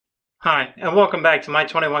Hi, and welcome back to my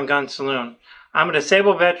 21 Gun Saloon. I'm a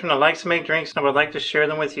disabled veteran that likes to make drinks and I would like to share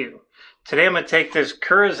them with you. Today I'm going to take this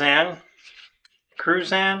Cruzan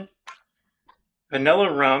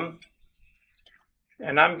vanilla rum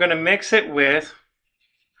and I'm going to mix it with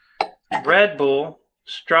Red Bull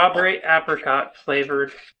strawberry apricot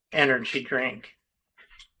flavored energy drink.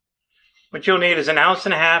 What you'll need is 1.5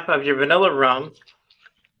 ounces of your vanilla rum.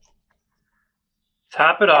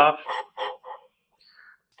 Top it off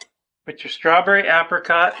with your strawberry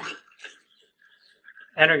apricot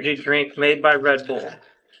energy drink made by Red Bull.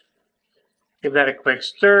 Give that a quick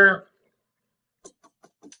stir.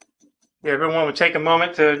 If everyone would take a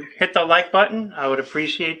moment to hit the like button, I would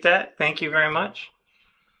appreciate that. Thank you very much.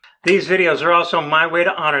 These videos are also my way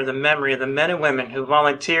to honor the memory of the men and women who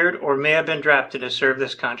volunteered or may have been drafted to serve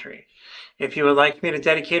this country. If you would like me to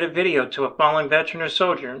dedicate a video to a fallen veteran or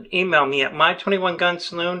soldier, email me at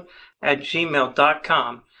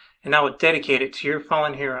my21gunsaloon@gmail.com and I will dedicate it to your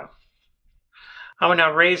fallen hero. I will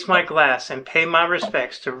now raise my glass and pay my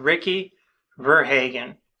respects to Ricky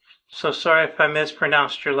Verhagen. So sorry if I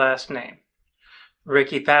mispronounced your last name.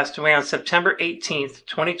 Ricky passed away on September 18th,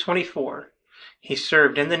 2024. He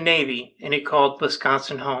served in the Navy and he called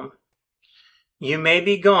Wisconsin home. You may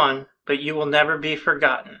be gone, but you will never be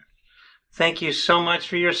forgotten. Thank you so much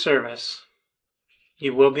for your service.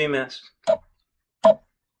 You will be missed.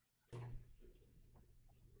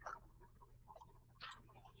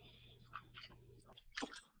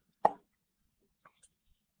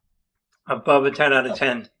 Above a 10 out of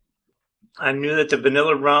 10. I knew that the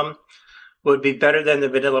vanilla rum would be better than the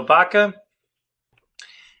vanilla vodka,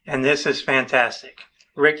 and this is fantastic.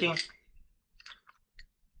 Ricky,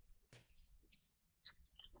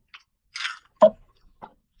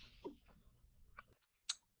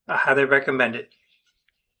 I highly recommend it.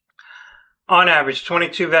 On average,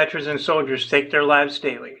 22 veterans and soldiers take their lives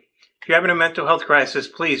daily. If you're having a mental health crisis,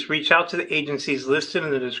 please reach out to the agencies listed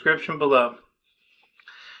in the description below.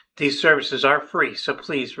 These services are free, so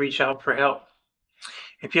please reach out for help.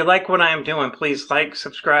 If you like what I am doing, please like,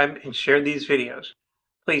 subscribe, and share these videos.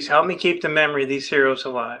 Please help me keep the memory of these heroes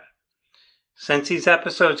alive. Since these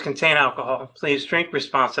episodes contain alcohol, please drink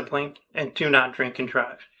responsibly and do not drink and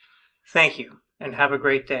drive. Thank you, and have a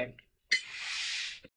great day.